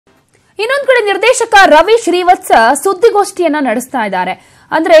ಇನ್ನೊಂದು ಕಡೆ ನಿರ್ದೇಶಕ ರವಿ ಶ್ರೀವತ್ಸ ಸುದ್ದಿಗೋಷ್ಠಿಯನ್ನ ನಡೆಸ್ತಾ ಇದ್ದಾರೆ.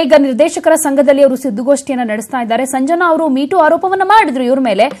 ಅಂದ್ರೆ ಈಗ ನಿರ್ದೇಶಕರ ಸಂಘದಲ್ಲಿ ಅವರು ಸುದ್ದಿಗೋಷ್ಠಿಯನ್ನ ನಡೆಸ್ತಾ ಇದ್ದಾರೆ. ಸಂಜನಾ ಅವರು ಮೀಟು ಆರೋಪವನ್ನ ಮಾಡಿದ್ರು ಇವ್ರ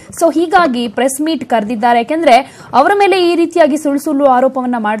ಮೇಲೆ. ಸೊ ಹೀಗಾಗಿ ಪ್ರೆಸ್ ಮೀಟ್ ಕರೆದಿದ್ದಾರೆ. ಯಾಕೆಂದ್ರೆ ಅವರ ಮೇಲೆ ಈ ರೀತಿಯಾಗಿ ಸುಳ್ಳು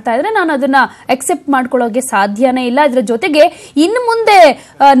ಆರೋಪವನ್ನ ಮಾಡ್ತಾ ಇದ್ರೆ ನಾನು ಅದನ್ನ ಅಕ್ಸೆಪ್ಟ್ ಮಾಡ್ಕೊಳ್ಳೋಕೆ ಸಾಧ್ಯನೇ ಇಲ್ಲ. ಇದರ ಜೊತೆಗೆ ಇನ್ನು ಮುಂದೆ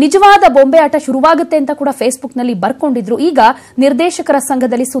ನಿಜವಾದ ಬೊಂಬೆ ಆಟ ಶುರುವಾಗುತ್ತೆ ಅಂತ ಕೂಡ ಫೇಸ್ಬುಕ್ ನಲ್ಲಿ ಬರ್ಕೊಂಡಿದ್ರು. ಈಗ ನಿರ್ದೇಶಕರ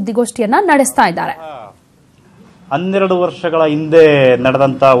ಸಂಘದಲ್ಲಿ ಸುದ್ದಿಗೋಷ್ಠಿಯನ್ನ ನಡೆಸ್ತಾ ಇದ್ದಾರೆ. 12 ವರ್ಷಗಳ ಹಿಂದೆ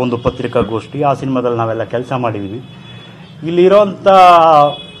ನಡೆದಂತ ಒಂದು ಪತ್ರಿಕಾಗೋಷ್ಠಿ, ಆ ಸಿನಿಮಾದಲ್ಲಿ ನಾವೆಲ್ಲ ಕೆಲಸ ಮಾಡಿದೀವಿ. ಇಲ್ಲಿರೋಂಥ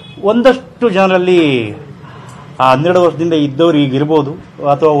ಒಂದಷ್ಟು ಜನರಲ್ಲಿ 12 ವರ್ಷದಿಂದ ಇದ್ದವರು ಈಗ ಇರ್ಬೋದು,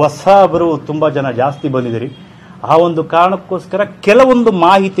 ಅಥವಾ ಹೊಸಬರು ತುಂಬ ಜನ ಜಾಸ್ತಿ ಬಂದಿದ್ದೀರಿ. ಆ ಒಂದು ಕಾರಣಕ್ಕೋಸ್ಕರ ಕೆಲವೊಂದು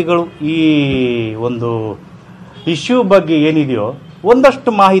ಮಾಹಿತಿಗಳು, ಈ ಒಂದು ಇಶ್ಯೂ ಬಗ್ಗೆ ಏನಿದೆಯೋ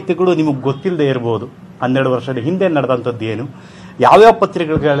ಒಂದಷ್ಟು ಮಾಹಿತಿಗಳು ನಿಮಗೆ ಗೊತ್ತಿಲ್ಲದೆ ಇರ್ಬೋದು. 12 ವರ್ಷದ ಹಿಂದೆ ನಡೆದಂಥದ್ದು ಏನು, ಯಾವ್ಯಾವ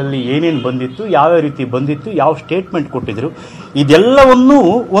ಪತ್ರಿಕೆಗಳಲ್ಲಿ ಏನೇನು ಬಂದಿತ್ತು, ಯಾವ್ಯಾವ ರೀತಿ ಬಂದಿತ್ತು, ಯಾವ ಸ್ಟೇಟ್ಮೆಂಟ್ ಕೊಟ್ಟಿದ್ರು, ಇದೆಲ್ಲವನ್ನೂ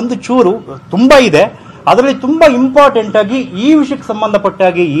ಒಂದು ಚೂರು ತುಂಬ ಇದೆ. ಅದರಲ್ಲಿ ತುಂಬ ಇಂಪಾರ್ಟೆಂಟ್ ಆಗಿ ಈ ವಿಷಯಕ್ಕೆ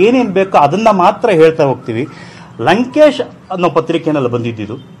ಸಂಬಂಧಪಟ್ಟಾಗಿ ಏನೇನು ಬೇಕೋ ಅದನ್ನ ಮಾತ್ರ ಹೇಳ್ತಾ ಹೋಗ್ತೀವಿ. ಲಂಕೇಶ್ ಅನ್ನೋ ಪತ್ರಿಕೆನಲ್ಲಿ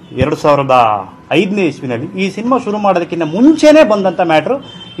ಬಂದಿದ್ದು 2005ನೇ ಇಸ್ವಿನಲ್ಲಿ. ಈ ಸಿನಿಮಾ ಶುರು ಮಾಡೋದಕ್ಕಿಂತ ಮುಂಚೆನೇ ಬಂದಂತ ಮ್ಯಾಟ್ರು.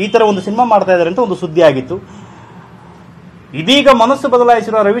 ಈ ತರ ಒಂದು ಸಿನಿಮಾ ಮಾಡ್ತಾ ಇದ್ದಾರೆ ಅಂತ ಒಂದು ಸುದ್ದಿ ಆಗಿತ್ತು. ಇದೀಗ ಮನಸ್ಸು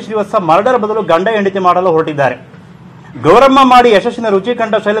ಬದಲಾಯಿಸಿರುವ ರವಿ ಶ್ರೀವತ್ಸ ಮರ್ಡರ್ ಬದಲು ಗಂಡ ಹೆಂಡತಿ ಮಾಡಲು ಹೊರಟಿದ್ದಾರೆ. ಗೌರಮ್ಮ ಮಾಡಿ ಯಶಸ್ಸಿನ ರುಚಿ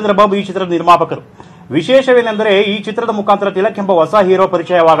ಕಂಡ ಶೈಲೇಂದ್ರ ಬಾಬು ಈ ಚಿತ್ರದ ನಿರ್ಮಾಪಕರು. ವಿಶೇಷವೇನೆಂದರೆ ಈ ಚಿತ್ರದ ಮುಖಾಂತರ ತಿಲಕ್ ಎಂಬ ಹೊಸ ಹೀರೋ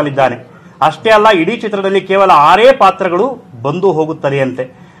ಪರಿಚಯವಾಗಲಿದ್ದಾನೆ. ಅಷ್ಟೇ ಅಲ್ಲ, ಇಡೀ ಚಿತ್ರದಲ್ಲಿ ಕೇವಲ 6 ಪಾತ್ರಗಳು ಬಂದು ಹೋಗುತ್ತದೆಯಂತೆ.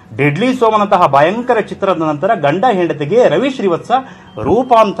 ಡೆಡ್ಲಿ ಸೋಮನಂತಹ ಭಯಂಕರ ಚಿತ್ರದ ನಂತರ ಗಂಡ ಹೆಂಡತಿಗೆ ರವಿ ಶ್ರೀವತ್ಸ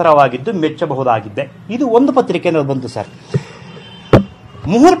ರೂಪಾಂತರವಾಗಿದ್ದು ಮೆಚ್ಚಬಹುದಾಗಿದೆ. ಇದು ಒಂದು ಪತ್ರಿಕೆಯಲ್ಲಿ ಬಂತು ಸರ್.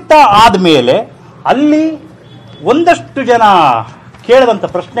 ಮುಹೂರ್ತ ಆದ್ಮೇಲೆ ಅಲ್ಲಿ ಒಂದಷ್ಟು ಜನ ಕೇಳಿದಂತ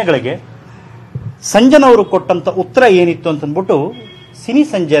ಪ್ರಶ್ನೆಗಳಿಗೆ ಸಂಜನಾ ಅವರು ಕೊಟ್ಟಂತ ಉತ್ತರ ಏನಿತ್ತು ಅಂತಂದ್ಬಿಟ್ಟು ಸಿನಿ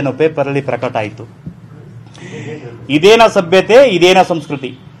ಸಂಜೆ ಅನ್ನೋ ಪೇಪರ್ ಅಲ್ಲಿ ಪ್ರಕಟ ಆಯಿತು. ಇದೇನ ಸಭ್ಯತೆ, ಇದೇನ ಸಂಸ್ಕೃತಿ.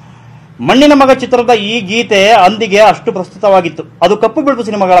 ಮಣ್ಣಿನ ಮಗ ಚಿತ್ರದ ಈ ಗೀತೆ ಅಂದಿಗೆ ಅಷ್ಟು ಪ್ರಸ್ತುತವಾಗಿತ್ತು. ಅದು ಕಪ್ಪು ಬಿಳುಪು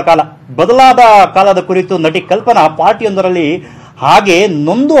ಸಿನಿಮಾಗಳ ಕಾಲ. ಬದಲಾದ ಕಾಲದ ಕುರಿತು ನಟಿ ಕಲ್ಪನಾ ಪಾರ್ಟಿಯೊಂದರಲ್ಲಿ ಹಾಗೆ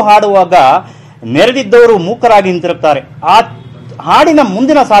ನೊಂದು ಹಾಡುವಾಗ ನೆರೆದಿದ್ದವರು ಮೂಕರಾಗಿ ನಿಂತಿರುತ್ತಾರೆ. ಆ ಹಾಡಿನ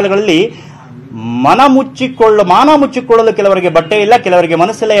ಮುಂದಿನ ಸಾಲುಗಳಲ್ಲಿ ಮಾನ ಮುಚ್ಚಿಕೊಳ್ಳಲು ಕೆಲವರಿಗೆ ಬಟ್ಟೆ ಇಲ್ಲ, ಕೆಲವರಿಗೆ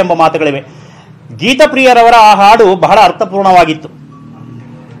ಮನಸ್ಸಿಲ್ಲ ಎಂಬ ಮಾತುಗಳಿವೆ. ಗೀತಪ್ರಿಯರವರ ಆ ಹಾಡು ಬಹಳ ಅರ್ಥಪೂರ್ಣವಾಗಿತ್ತು.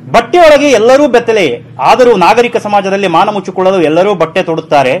 ಬಟ್ಟೆಯೊಳಗೆ ಎಲ್ಲರೂ ಬೆತ್ತಲೆಯೇ, ಆದರೂ ನಾಗರಿಕ ಸಮಾಜದಲ್ಲಿ ಮಾನ ಮುಚ್ಚಿಕೊಳ್ಳಲು ಎಲ್ಲರೂ ಬಟ್ಟೆ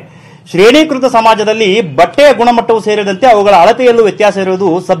ತೊಡುತ್ತಾರೆ. ಶ್ರೇಣೀಕೃತ ಸಮಾಜದಲ್ಲಿ ಬಟ್ಟೆಯ ಗುಣಮಟ್ಟವು ಸೇರಿದಂತೆ ಅವುಗಳ ಅಳತೆಯಲ್ಲೂ ವ್ಯತ್ಯಾಸ ಇರುವುದು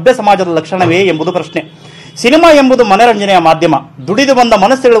ಸಭ್ಯ ಸಮಾಜದ ಲಕ್ಷಣವೇ ಎಂಬುದು ಪ್ರಶ್ನೆ. ಸಿನಿಮಾ ಎಂಬುದು ಮನರಂಜನೆಯ ಮಾಧ್ಯಮ. ದುಡಿದು ಬಂದ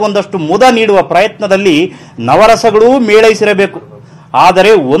ಮನಸ್ಸುಗಳು ಒಂದಷ್ಟು ಮುದ ನೀಡುವ ಪ್ರಯತ್ನದಲ್ಲಿ ನವರಸಗಳೂ ಮೇಳೈಸಿರಬೇಕು.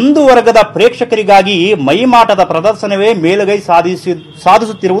 ಆದರೆ ಒಂದು ವರ್ಗದ ಪ್ರೇಕ್ಷಕರಿಗಾಗಿ ಮೈಮಾಟದ ಪ್ರದರ್ಶನವೇ ಮೇಲುಗೈ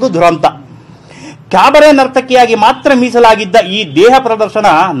ಸಾಧಿಸುತ್ತಿರುವುದು ದುರಂತ. ಕ್ಯಾಬರೆ ನರ್ತಕಿಯಾಗಿ ಮಾತ್ರ ಮೀಸಲಾಗಿದ್ದ ಈ ದೇಹ ಪ್ರದರ್ಶನ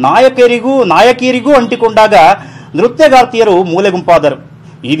ನಾಯಕಿಯರಿಗೂ ಅಂಟಿಕೊಂಡಾಗ ನೃತ್ಯಗಾರ್ತಿಯರು ಮೂಲೆಗುಂಪಾದರು.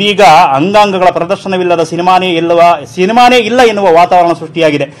 ಇದೀಗ ಅಂಗಾಂಗಗಳ ಪ್ರದರ್ಶನವಿಲ್ಲದ ಸಿನಿಮಾನೇ ಇಲ್ಲ ಎನ್ನುವ ವಾತಾವರಣ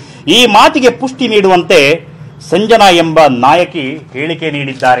ಸೃಷ್ಟಿಯಾಗಿದೆ. ಈ ಮಾತಿಗೆ ಪುಷ್ಟಿ ನೀಡುವಂತೆ ಸಂಜನಾ ಎಂಬ ನಾಯಕಿ ಹೇಳಿಕೆ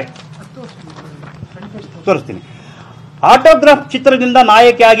ನೀಡಿದ್ದಾರೆ. ತೋರಿಸ್ತೀನಿ. ಆಟೋಗ್ರಾಫ್ ಚಿತ್ರದಿಂದ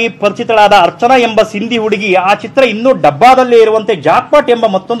ನಾಯಕಿಯಾಗಿ ಪರಿಚಿತಳಾದ ಅರ್ಚನಾ ಎಂಬ ಸಿಂಧಿ ಹುಡುಗಿ ಆ ಚಿತ್ರ ಇನ್ನೂ ಡಬ್ಬಾದಲ್ಲೇ ಇರುವಂತೆ ಜಾಕ್ಪಾಟ್ ಎಂಬ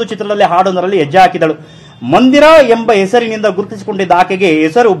ಮತ್ತೊಂದು ಚಿತ್ರದಲ್ಲಿ ಹಾಡೊಂದರಲ್ಲಿ ಹೆಜ್ಜೆ ಹಾಕಿದಳು. ಮಂದಿರ ಎಂಬ ಹೆಸರಿನಿಂದ ಗುರುತಿಸಿಕೊಂಡಿದ್ದ ಆಕೆಗೆ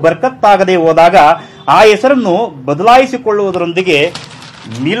ಹೆಸರು ಬರ್ಕತ್ತಾಗದೆ ಹೋದಾಗ ಆ ಹೆಸರನ್ನು ಬದಲಾಯಿಸಿಕೊಳ್ಳುವುದರೊಂದಿಗೆ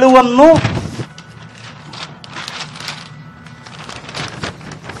ನಿಲುವನ್ನು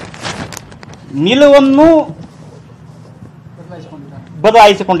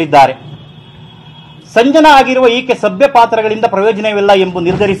ಬದಲಾಯಿಸಿಕೊಂಡಿದ್ದಾರೆ. ಸಂಜನಾ ಆಗಿರುವ ಈಕೆ ಸಭ್ಯ ಪಾತ್ರಗಳಿಂದ ಪ್ರಯೋಜನವಿಲ್ಲ ಎಂದು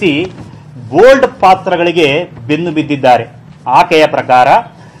ನಿರ್ಧರಿಸಿ ಬೋಲ್ಡ್ ಪಾತ್ರಗಳಿಗೆ ಬೆನ್ನು ಬಿದ್ದಿದ್ದಾರೆ. ಆಕೆಯ ಪ್ರಕಾರ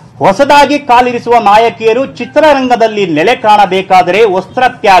ಹೊಸದಾಗಿ ಕಾಲಿರಿಸುವ ನಾಯಕಿಯರು ಚಿತ್ರರಂಗದಲ್ಲಿ ನೆಲೆ ಕಾಣಬೇಕಾದರೆ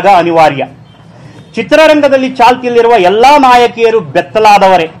ವಸ್ತ್ರತ್ಯಾಗ ಅನಿವಾರ್ಯ. ಚಿತ್ರರಂಗದಲ್ಲಿ ಚಾಲ್ತಿಯಲ್ಲಿರುವ ಎಲ್ಲಾ ನಾಯಕಿಯರು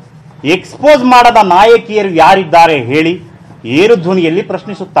ಬೆತ್ತಲಾದವರೇ. ಎಕ್ಸ್ಪೋಸ್ ಮಾಡದ ನಾಯಕಿಯರು ಯಾರಿದ್ದಾರೆ ಹೇಳಿ, ಏರು ಧ್ವನಿಯಲ್ಲಿ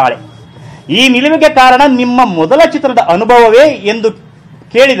ಪ್ರಶ್ನಿಸುತ್ತಾಳೆ. ಈ ನಿಲುವಿಗೆ ಕಾರಣ ನಿಮ್ಮ ಮೊದಲ ಚಿತ್ರದ ಅನುಭವವೇ ಎಂದು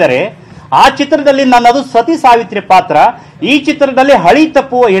ಕೇಳಿದರೆ, ಆ ಚಿತ್ರದಲ್ಲಿ ನನ್ನದು ಸತಿ ಸಾವಿತ್ರಿ ಪಾತ್ರ, ಈ ಚಿತ್ರದಲ್ಲಿ ಹಳಿ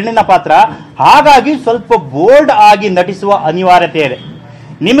ತಪ್ಪುವ ಹೆಣ್ಣಿನ ಪಾತ್ರ. ಹಾಗಾಗಿ ಸ್ವಲ್ಪ ಬೋಲ್ಡ್ ಆಗಿ ನಟಿಸುವ ಅನಿವಾರ್ಯತೆ ಇದೆ.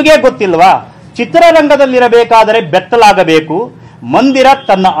 ನಿಮಗೆ ಗೊತ್ತಿಲ್ವಾ, ಚಿತ್ರರಂಗದಲ್ಲಿರಬೇಕಾದರೆ ಬೆತ್ತಲಾಗಬೇಕು. ಮಂದಿರ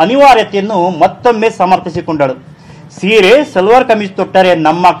ತನ್ನ ಅನಿವಾರ್ಯತೆಯನ್ನು ಮತ್ತೊಮ್ಮೆ ಸಮರ್ಥಿಸಿಕೊಂಡಳು. ಸೀರೆ ಸಲ್ವಾರ್ ಕಮೀಜ್ ತೊಟ್ಟರೆ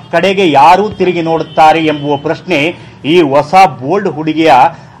ನಮ್ಮ ಕಡೆಗೆ ಯಾರೂ ತಿರುಗಿ ನೋಡುತ್ತಾರೆ ಎಂಬುವ ಪ್ರಶ್ನೆ ಈ ಹೊಸ ಬೋಲ್ಡ್ ಹುಡುಗಿ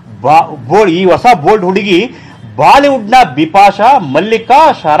ಬಾಲಿವುಡ್ನ ಬಿಪಾಶಾ, ಮಲ್ಲಿಕಾ,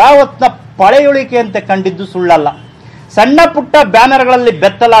 ಶರಾವತ್ನ ಪಳೆಯುಳಿಕೆಯಂತೆ ಕಂಡಿದ್ದು ಸುಳ್ಳಲ್ಲ. ಸಣ್ಣ ಪುಟ್ಟ ಬ್ಯಾನರ್ಗಳಲ್ಲಿ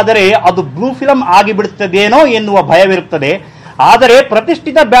ಬೆತ್ತಲಾದರೆ ಅದು ಬ್ಲೂ ಫಿಲಂ ಆಗಿಬಿಡುತ್ತದೇನೋ ಎನ್ನುವ ಭಯವಿರುತ್ತದೆ. ಆದರೆ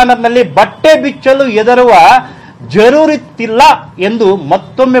ಪ್ರತಿಷ್ಠಿತ ಬ್ಯಾನರ್ನಲ್ಲಿ ಬಟ್ಟೆ ಬಿಚ್ಚಲು ಹೆದರುವ ಜರೂರಿತ್ತಿಲ್ಲ ಎಂದು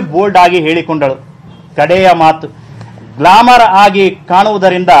ಮತ್ತೊಮ್ಮೆ ಬೋಲ್ಡ್ ಆಗಿ ಹೇಳಿಕೊಂಡಳು. ಕಡೆಯ ಮಾತು, ಗ್ಲಾಮರ್ ಆಗಿ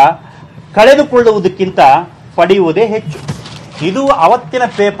ಕಾಣುವುದರಿಂದ ಕಳೆದುಕೊಳ್ಳುವುದಕ್ಕಿಂತ ಪಡೆಯುವುದೇ ಹೆಚ್ಚು. ಇದು ಅವತ್ತಿನ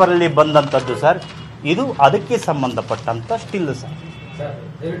ಪೇಪರಲ್ಲಿ ಬಂದಂಥದ್ದು ಸರ್. ಇದು ಅದಕ್ಕೆ ಸಂಬಂಧಪಟ್ಟಂತ ಸ್ಟಿಲ್ ಸರ್.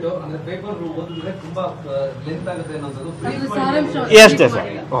 ಎಷ್ಟೇ ಸರ್.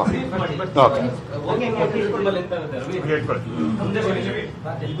 ಓಕೆ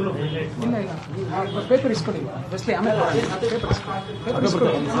ಪೇಪರ್ ಇಸ್ಕೊಡಿ ಬೆಸ್ಲಿ ಆಮೇಲೆ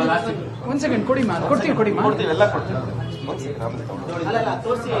ಒಂದು ಸೆಕೆಂಡ್ ಕೊಡಿ ಮಾ ಕೊಡ್ತೀವಿ ಕೊಡಿ ಮಾ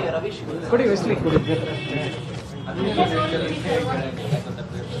ಕೊಡಿ ಬೆಸ್ಲಿ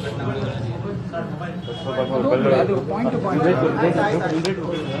ಅದು ಪಾಯಿಂಟ್ ಟು ಪಾಯಿಂಟ್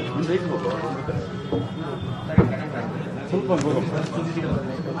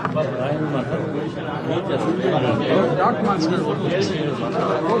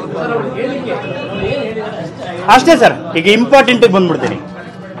ಅಷ್ಟೇ ಸರ್. ಈಗ ಇಂಪಾರ್ಟೆಂಟ್ ಬಂದ್ಬಿಡ್ತೀನಿ.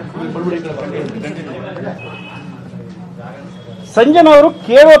 ಸಂಜನಾ ಅವರು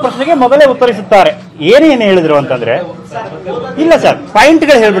ಕೇಳುವ ಪ್ರಶ್ನೆಗೆ ಮೊದಲೇ ಉತ್ತರಿಸುತ್ತಾರೆ. ಏನೇನು ಹೇಳಿದ್ರು ಅಂತಂದ್ರೆ, ಇಲ್ಲ ಸರ್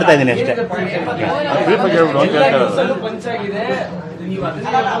ಪಾಯಿಂಟ್ಗಳು ಹೇಳ್ಬಿಡ್ತಾ ಇದ್ದೀನಿ ಅಷ್ಟೇ.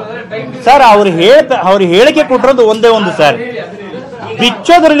 ಸರ್ ಅವ್ರು ಹೇಳಿಕೆ ಕೊಟ್ಟಿರೋದು ಒಂದೇ ಒಂದು ಸರ್,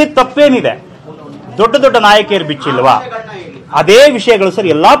 ಬಿಚ್ಚೋದ್ರಲ್ಲಿ ತಪ್ಪೇನಿದೆ? ದೊಡ್ಡ ದೊಡ್ಡ ನಾಯಕಿಯರು ಬಿಚ್ಚಿಲ್ವಾ? ಅದೇ ವಿಷಯಗಳು ಸರ್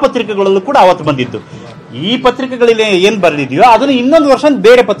ಎಲ್ಲಾ ಪತ್ರಿಕೆಗಳಲ್ಲೂ ಕೂಡ ಅವತ್ತು ಬಂದಿದ್ದು. ಈ ಪತ್ರಿಕೆಗಳಲ್ಲಿ ಏನ್ ಬರೆದಿದೆಯೋ ಅದನ್ನು ಇನ್ನೊಂದು ವರ್ಷ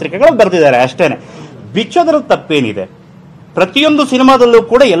ಬೇರೆ ಪತ್ರಿಕೆಗಳು ಬರೆದಿದ್ದಾರೆ ಅಷ್ಟೇನೆ. ಬಿಚ್ಚೋದ್ರಲ್ಲಿ ತಪ್ಪೇನಿದೆ? ಪ್ರತಿಯೊಂದು ಸಿನಿಮಾದಲ್ಲೂ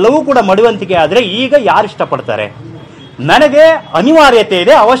ಕೂಡ ಎಲ್ಲವೂ ಕೂಡ ಮಡುವಂತಿಕೆ ಆದ್ರೆ ಈಗ ಯಾರು ಇಷ್ಟಪಡ್ತಾರೆ? ನನಗೆ ಅನಿವಾರ್ಯತೆ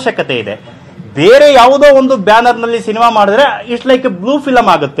ಇದೆ, ಅವಶ್ಯಕತೆ ಇದೆ. ಬೇರೆ ಯಾವುದೋ ಒಂದು ಬ್ಯಾನರ್ ನಲ್ಲಿ ಸಿನಿಮಾ ಮಾಡಿದ್ರೆ ಇಟ್ಸ್ ಲೈಕ್ ಬ್ಲೂ ಫಿಲಮ್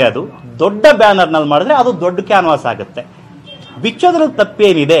ಆಗುತ್ತೆ. ಅದು ದೊಡ್ಡ ಬ್ಯಾನರ್ ನಲ್ಲಿ ಮಾಡಿದ್ರೆ ಅದು ದೊಡ್ಡ ಕ್ಯಾನ್ವಾಸ್ ಆಗುತ್ತೆ. ಬಿಚ್ಚೋದ್ರಲ್ಲಿ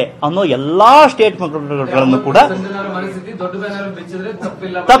ತಪ್ಪೇನಿದೆ ಅನ್ನೋ ಎಲ್ಲಾ ಸ್ಟೇಟ್ಮೆಂಟ್ಗಳನ್ನು ಕೂಡ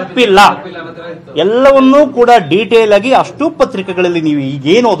ತಪ್ಪಿಲ್ಲ, ಎಲ್ಲವನ್ನೂ ಕೂಡ ಡೀಟೇಲ್ ಆಗಿ ಅಷ್ಟು ಪತ್ರಿಕೆಗಳಲ್ಲಿ ನೀವು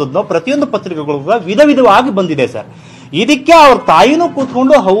ಈಗೇನು ಓದೋದ್ನೋ ಪ್ರತಿಯೊಂದು ಪತ್ರಿಕೆಗಳು ಕೂಡ ವಿಧ ವಿಧವಾಗಿ ಬಂದಿದೆ ಸರ್. ಇದಕ್ಕೆ ಅವ್ರ ತಾಯಿನೂ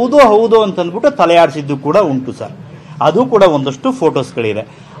ಕೂತ್ಕೊಂಡು ಹೌದು ಹೌದು ಅಂತಂದ್ಬಿಟ್ಟು ತಲೆಯಾಡಿಸಿದ್ದು ಕೂಡ ಉಂಟು ಸರ್. ಅದು ಕೂಡ ಒಂದಷ್ಟು ಫೋಟೋಸ್ಗಳಿದೆ.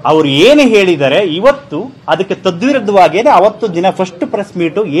 ಅವ್ರು ಏನು ಹೇಳಿದ್ದಾರೆ ಇವತ್ತು ಅದಕ್ಕೆ ತದ್ವಿರುದ್ಧವಾಗೇನೆ ಅವತ್ತು ದಿನ ಫಸ್ಟ್ ಪ್ರೆಸ್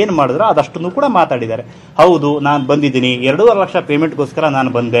ಮೀಟು ಏನು ಮಾಡಿದ್ರು ಅದಷ್ಟನ್ನು ಕೂಡ ಮಾತಾಡಿದ್ದಾರೆ. ಹೌದು ನಾನು ಬಂದಿದ್ದೀನಿ, 2.5 ಲಕ್ಷ ಪೇಮೆಂಟ್ಗೋಸ್ಕರ ನಾನು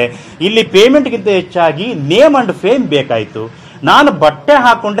ಬಂದೆ. ಇಲ್ಲಿ ಪೇಮೆಂಟ್ಗಿಂತ ಹೆಚ್ಚಾಗಿ ನೇಮ್ ಅಂಡ್ ಫೇಮ್ ಬೇಕಾಯಿತು. ನಾನು ಬಟ್ಟೆ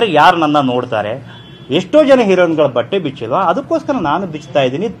ಹಾಕೊಂಡ್ರೆ ಯಾರು ನನ್ನ ನೋಡ್ತಾರೆ? ಎಷ್ಟೋ ಜನ ಹೀರೋಯಿನ್ಗಳ ಬಟ್ಟೆ ಬಿಚ್ಚಿಲ್ವ, ಅದಕ್ಕೋಸ್ಕರ ನಾನು ಬಿಚ್ತಾ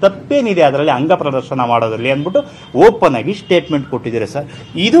ಇದ್ದೀನಿ. ತಪ್ಪೇನಿದೆ ಅದರಲ್ಲಿ ಅಂಗ ಪ್ರದರ್ಶನ ಮಾಡೋದ್ರಲ್ಲಿ ಅಂದ್ಬಿಟ್ಟು ಓಪನ್ ಆಗಿ ಸ್ಟೇಟ್ಮೆಂಟ್ ಕೊಟ್ಟಿದ್ದಾರೆ ಸರ್.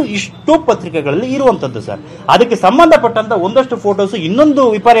 ಇದು ಇಷ್ಟು ಪತ್ರಿಕೆಗಳಲ್ಲಿ ಇರುವಂತದ್ದು ಸರ್. ಅದಕ್ಕೆ ಸಂಬಂಧಪಟ್ಟಂತ ಒಂದಷ್ಟು ಫೋಟೋಸ್. ಇನ್ನೊಂದು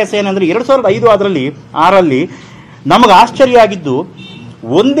ವಿಪರ್ಯಾಸ ಏನಂದ್ರೆ 2005 6ರಲ್ಲಿ ನಮಗೆ ಆಶ್ಚರ್ಯ ಆಗಿದ್ದು,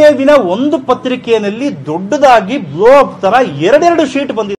 ಒಂದೇ ದಿನ ಒಂದು ಪತ್ರಿಕೆಯಲ್ಲಿ ದೊಡ್ಡದಾಗಿ ಬ್ಲೋ ಅಪ್ ತರ 2 ಶೀಟ್ ಬಂದಿದೆ.